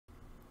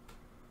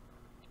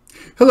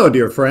Hello,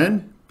 dear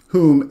friend,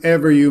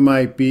 whomever you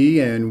might be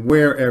and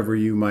wherever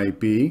you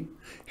might be.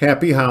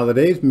 Happy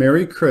holidays,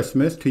 Merry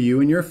Christmas to you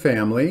and your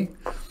family.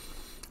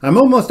 I'm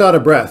almost out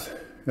of breath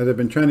as I've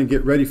been trying to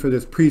get ready for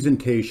this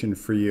presentation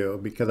for you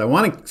because I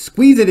want to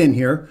squeeze it in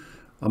here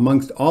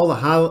amongst all the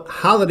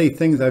holiday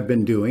things I've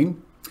been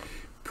doing.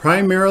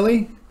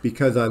 Primarily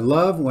because I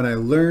love when I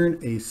learn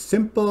a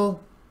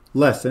simple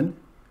lesson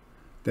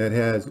that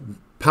has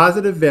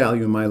positive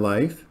value in my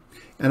life,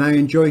 and I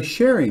enjoy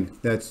sharing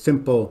that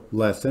simple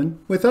lesson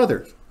with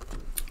others.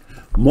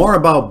 More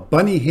about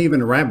Bunny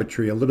Haven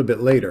rabbitry a little bit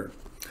later.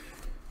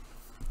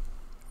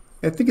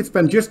 I think it's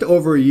been just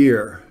over a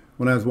year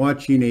when I was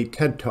watching a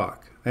TED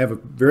Talk. I have a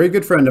very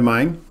good friend of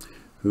mine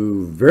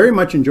who very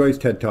much enjoys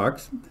TED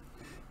Talks.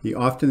 He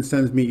often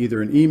sends me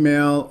either an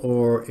email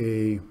or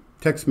a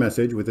text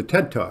message with a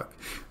TED Talk.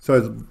 So I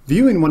was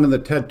viewing one of the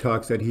TED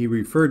Talks that he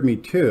referred me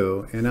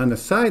to, and on the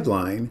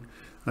sideline,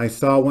 I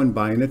saw one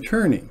by an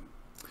attorney.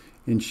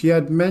 And she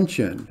had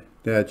mentioned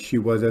that she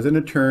was, as an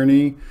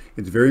attorney,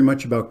 it's very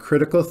much about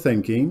critical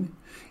thinking.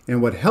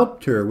 And what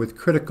helped her with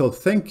critical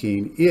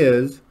thinking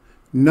is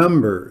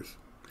numbers.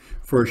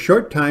 For a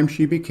short time,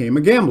 she became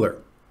a gambler.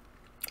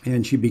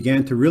 And she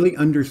began to really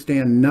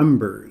understand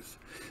numbers.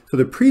 So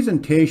the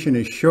presentation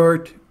is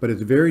short, but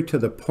it's very to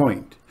the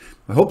point.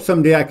 I hope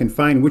someday I can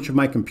find which of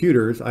my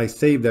computers I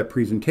saved that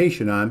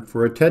presentation on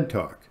for a TED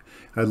Talk.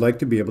 I'd like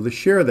to be able to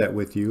share that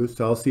with you,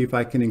 so I'll see if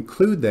I can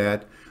include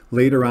that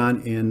later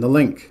on in the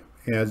link,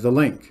 as the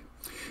link.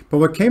 But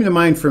what came to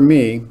mind for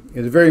me,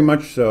 is very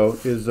much so,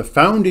 is the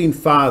founding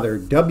father,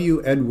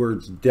 W.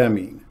 Edwards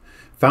Deming.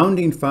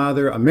 Founding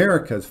father,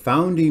 America's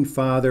founding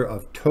father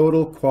of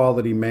total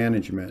quality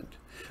management,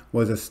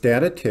 was a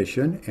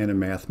statistician and a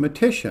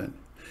mathematician.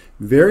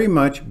 Very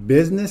much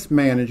business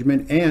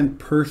management and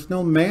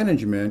personal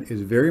management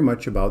is very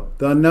much about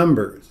the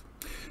numbers.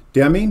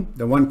 Deming,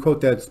 the one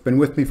quote that's been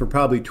with me for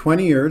probably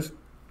 20 years,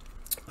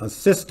 a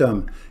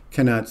system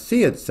cannot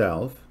see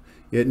itself,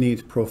 it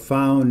needs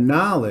profound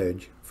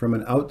knowledge from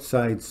an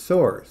outside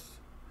source.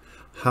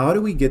 How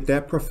do we get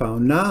that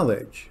profound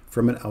knowledge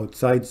from an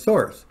outside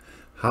source?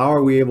 How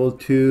are we able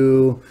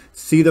to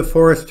see the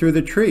forest through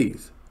the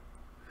trees?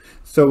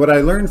 So what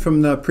I learned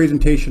from the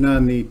presentation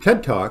on the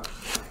TED Talk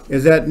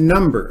is that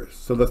numbers.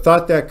 So the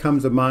thought that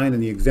comes to mind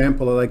and the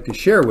example I like to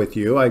share with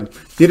you, I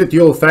did it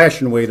the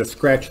old-fashioned way to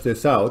scratch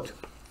this out.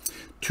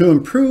 To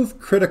improve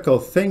critical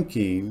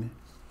thinking,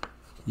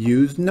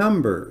 use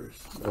numbers.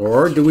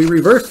 Or do we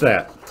reverse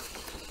that?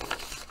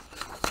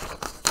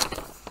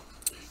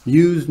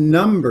 Use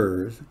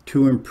numbers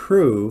to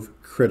improve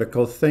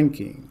critical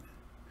thinking.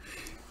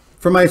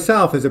 For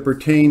myself, as it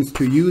pertains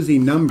to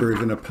using numbers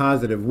in a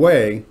positive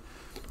way,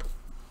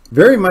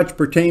 very much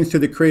pertains to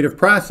the creative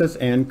process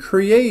and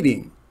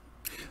creating.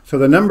 So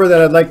the number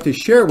that I'd like to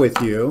share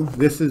with you,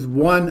 this is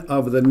one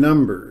of the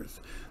numbers.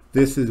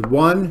 This is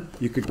one,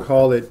 you could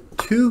call it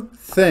two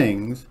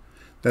things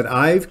that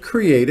I've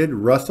created,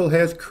 Russell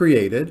has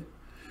created,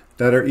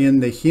 that are in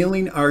the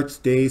Healing Arts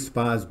Day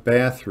Spa's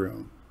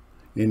bathroom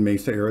in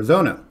Mesa,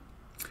 Arizona.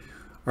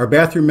 Our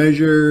bathroom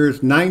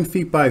measures 9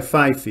 feet by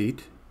 5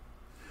 feet.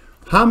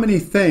 How many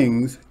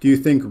things do you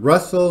think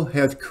Russell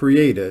has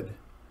created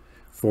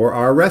for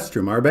our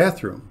restroom, our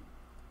bathroom?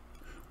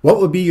 What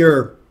would be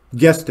your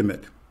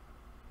guesstimate?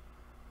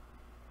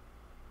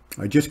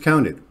 I just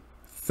counted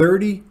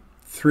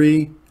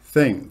 33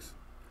 things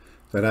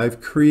that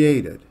I've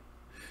created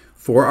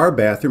for our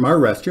bathroom, our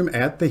restroom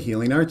at the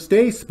Healing Arts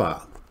Day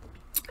Spa.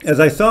 As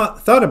I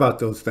thought about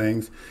those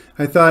things,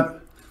 I thought,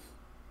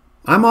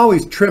 I'm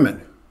always trimming.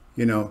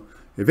 You know,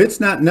 if it's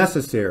not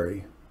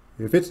necessary,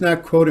 if it's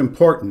not, quote,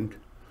 important,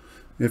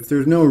 if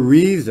there's no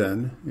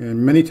reason,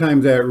 and many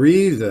times that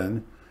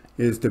reason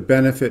is to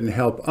benefit and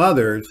help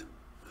others,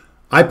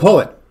 I pull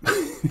it.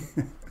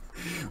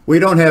 We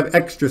don't have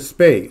extra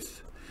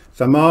space.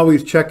 So I'm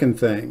always checking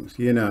things,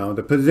 you know,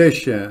 the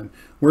position,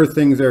 where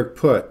things are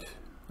put.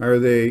 Are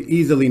they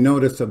easily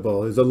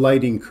noticeable? Is the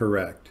lighting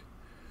correct?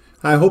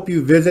 I hope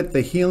you visit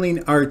the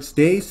Healing Arts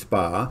Day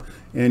Spa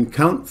and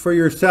count for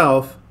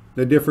yourself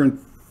the different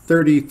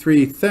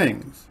 33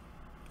 things.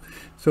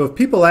 So if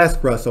people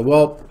ask Russell,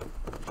 well,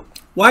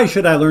 why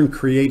should I learn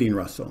creating,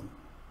 Russell?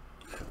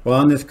 Well,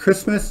 on this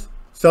Christmas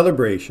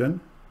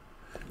celebration,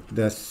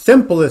 the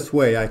simplest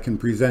way I can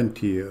present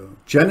to you,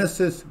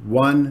 Genesis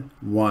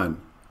 1:1.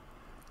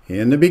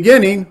 In the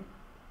beginning,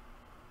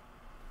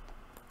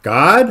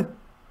 God,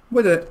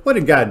 what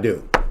did God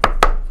do?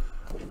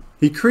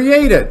 He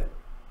created.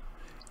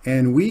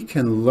 And we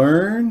can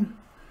learn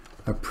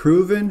a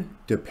proven,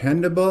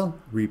 dependable,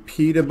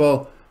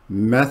 repeatable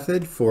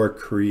method for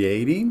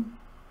creating.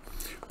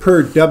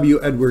 Per W.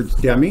 Edwards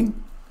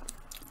Deming,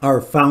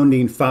 our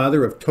founding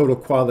father of total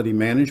quality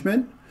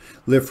management,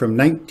 lived from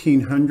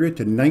 1900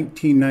 to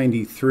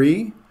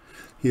 1993.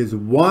 His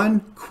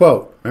one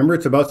quote, remember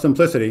it's about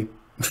simplicity.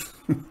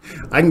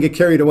 I can get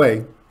carried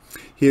away.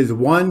 His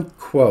one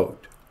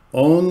quote,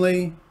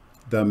 only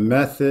the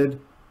method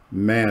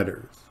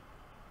matters.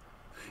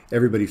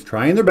 Everybody's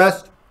trying their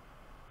best.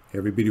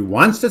 Everybody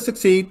wants to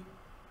succeed.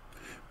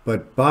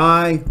 but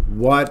by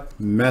what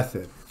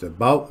method? It's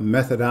about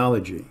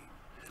methodology.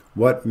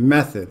 What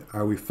method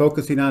are we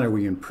focusing on? Are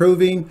we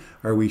improving?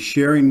 Are we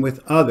sharing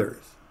with others?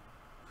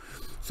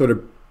 So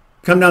to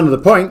come down to the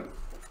point,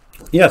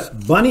 yes,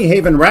 Bunny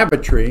Haven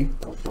Rabbitry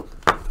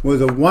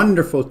was a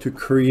wonderful to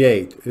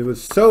create. It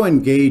was so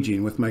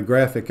engaging with my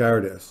graphic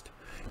artist.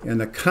 And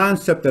the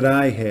concept that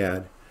I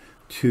had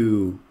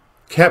to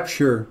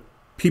capture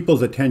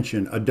people's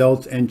attention,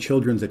 adults and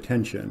children's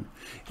attention,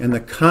 and the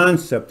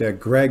concept that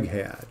Greg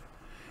had,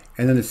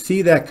 and then to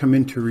see that come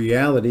into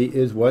reality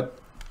is what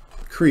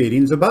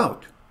creating is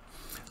about.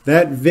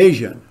 That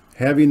vision,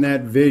 having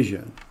that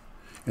vision,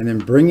 and then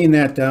bringing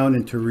that down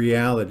into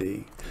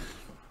reality.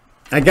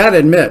 I gotta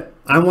admit,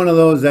 I'm one of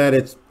those that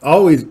it's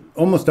always,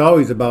 almost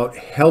always about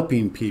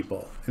helping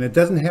people, and it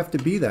doesn't have to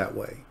be that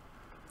way.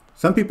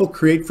 Some people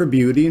create for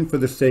beauty and for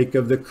the sake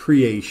of the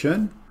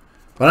creation,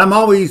 but I'm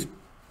always,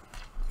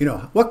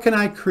 what can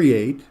I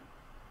create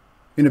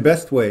in the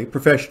best way,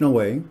 professional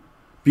way,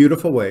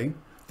 beautiful way,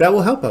 that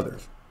will help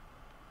others?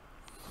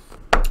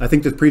 I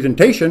think this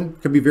presentation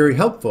could be very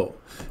helpful.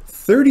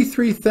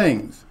 33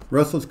 things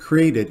Russell's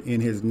created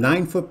in his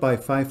 9-foot by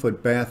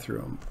 5-foot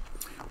bathroom.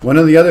 One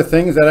of the other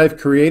things that I've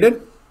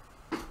created,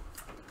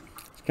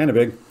 it's kind of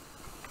big,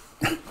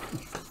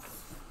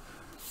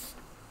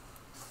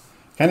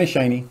 kind of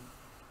shiny,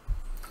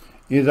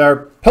 is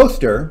our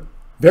poster,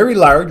 very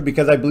large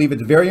because I believe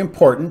it's very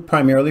important,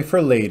 primarily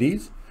for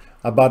ladies,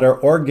 about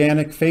our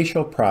organic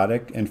facial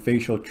product and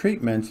facial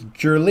treatments,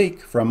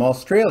 Jurleek from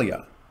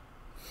Australia.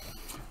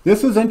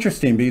 This was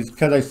interesting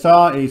because I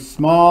saw a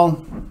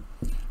small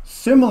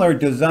similar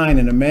design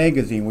in a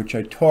magazine which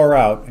I tore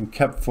out and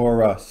kept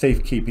for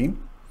safekeeping.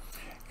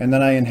 And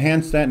then I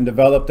enhanced that and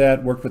developed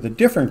that, worked with a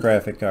different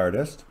graphic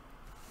artist.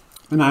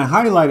 And I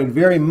highlighted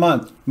very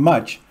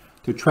much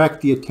to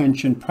attract the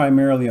attention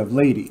primarily of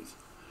ladies.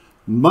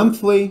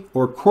 Monthly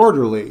or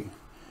quarterly,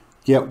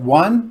 get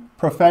one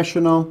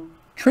professional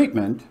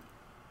treatment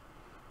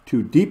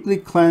to deeply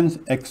cleanse,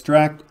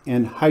 extract,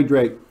 and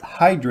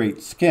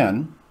hydrate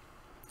skin.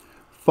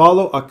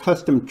 Follow a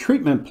custom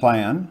treatment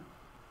plan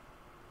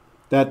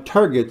that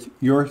targets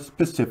your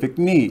specific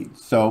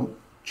needs. So,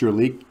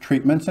 Jurleek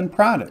treatments and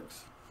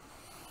products.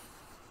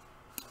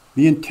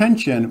 The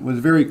intention was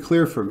very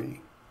clear for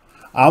me.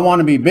 I want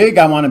to be big,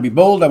 I want to be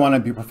bold, I want to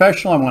be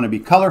professional, I want to be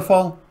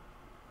colorful.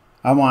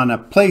 I want to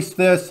place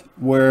this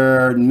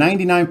where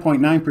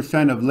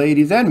 99.9% of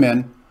ladies and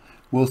men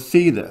will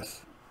see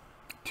this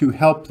to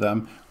help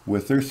them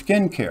with their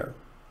skincare.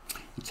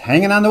 It's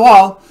hanging on the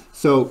wall,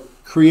 so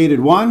created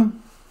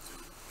one,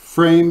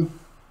 frame,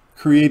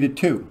 created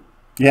two.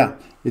 Yeah,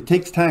 it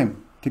takes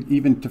time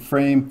to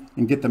frame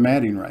and get the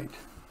matting right.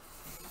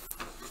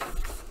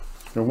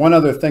 So one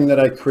other thing that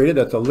I created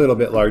that's a little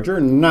bit larger,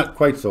 not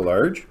quite so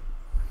large,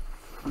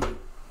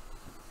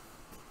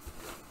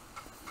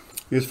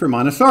 is for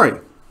Montessori,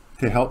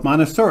 to help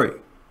Montessori,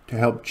 to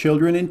help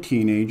children and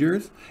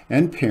teenagers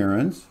and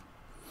parents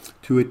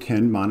to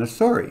attend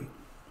Montessori.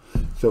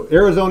 So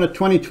Arizona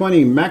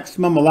 2020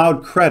 maximum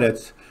allowed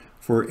credits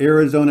for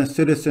Arizona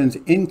citizens'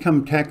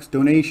 income tax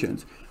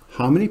donations.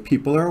 How many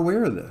people are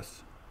aware of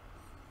this?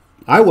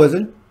 I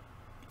wasn't.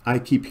 I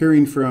keep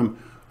hearing from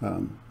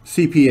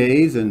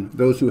CPAs and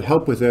those who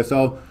help with this,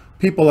 oh,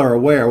 people are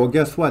aware. Well,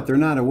 guess what? They're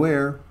not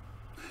aware.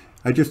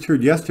 I just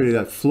heard yesterday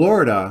that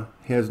Florida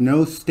has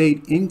no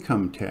state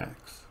income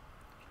tax.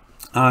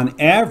 On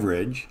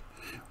average,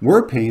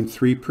 we're paying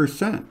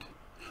 3%.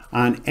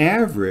 On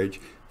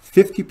average,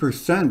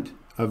 50%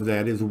 of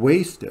that is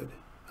wasted.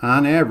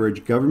 On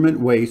average, government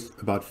wastes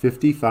about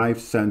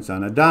 55 cents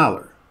on a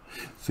dollar.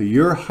 So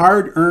your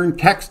hard-earned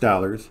tax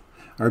dollars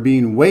are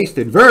being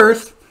wasted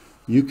versus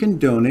you can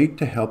donate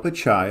to help a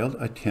child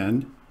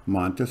attend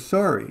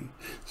Montessori.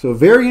 So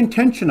very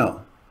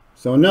intentional.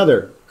 So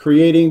another,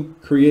 creating.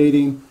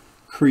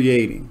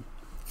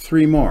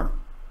 Three more.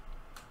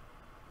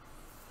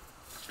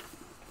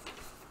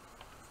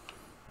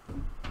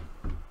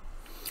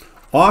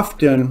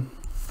 Often,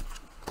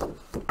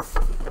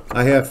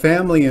 I have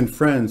family and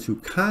friends who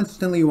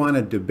constantly want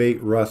to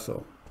debate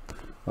Russell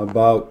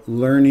about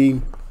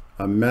learning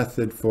a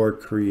method for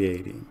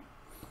creating.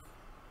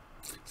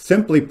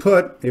 Simply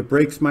put, it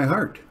breaks my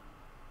heart.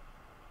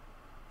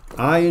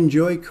 I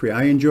enjoy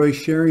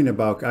sharing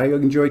about, I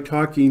enjoy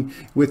talking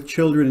with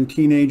children and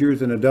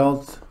teenagers and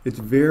adults. It's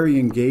very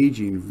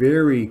engaging,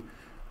 very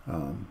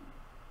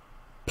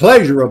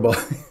pleasurable,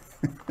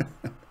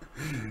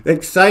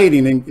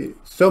 exciting, and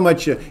so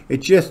much, it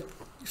just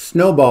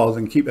snowballs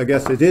and I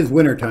guess it is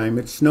wintertime,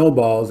 it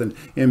snowballs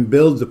and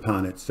builds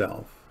upon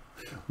itself.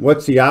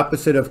 What's the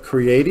opposite of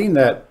creating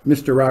that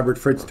Mr. Robert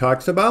Fritz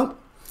talks about?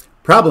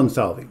 Problem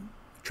solving,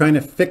 trying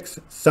to fix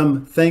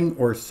something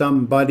or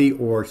somebody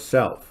or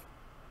self.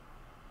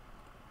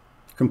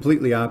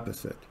 Completely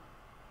opposite.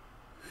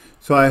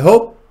 So I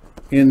hope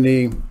in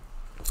the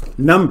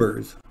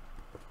numbers,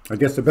 I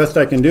guess the best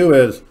I can do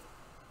is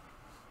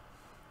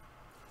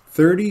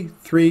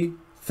 33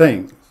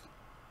 things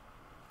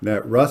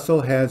that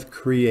Russell has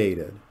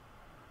created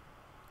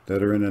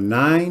that are in a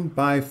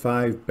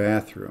 9x5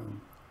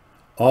 bathroom,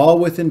 all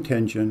with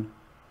intention,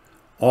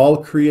 all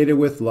created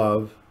with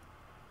love,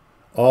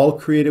 all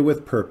created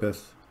with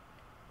purpose,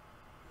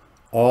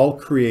 all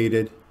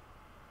created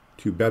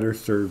to better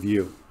serve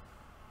you.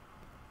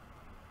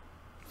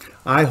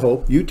 I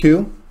hope you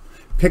too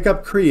pick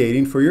up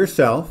creating for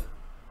yourself,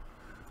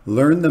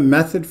 learn the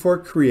method for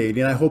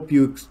creating. I hope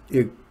you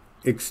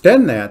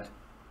extend that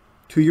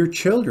to your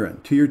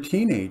children, to your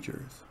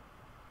teenagers.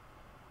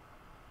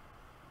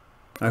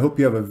 I hope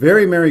you have a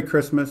very Merry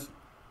Christmas.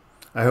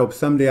 I hope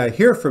someday I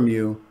hear from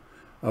you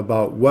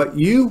about what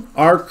you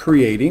are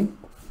creating.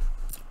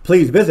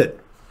 Please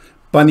visit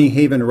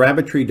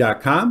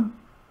bunnyhavenrabbitry.com.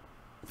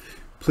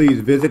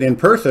 Please visit in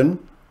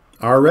person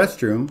our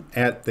restroom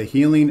at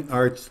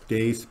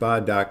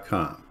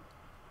thehealingartsdayspa.com.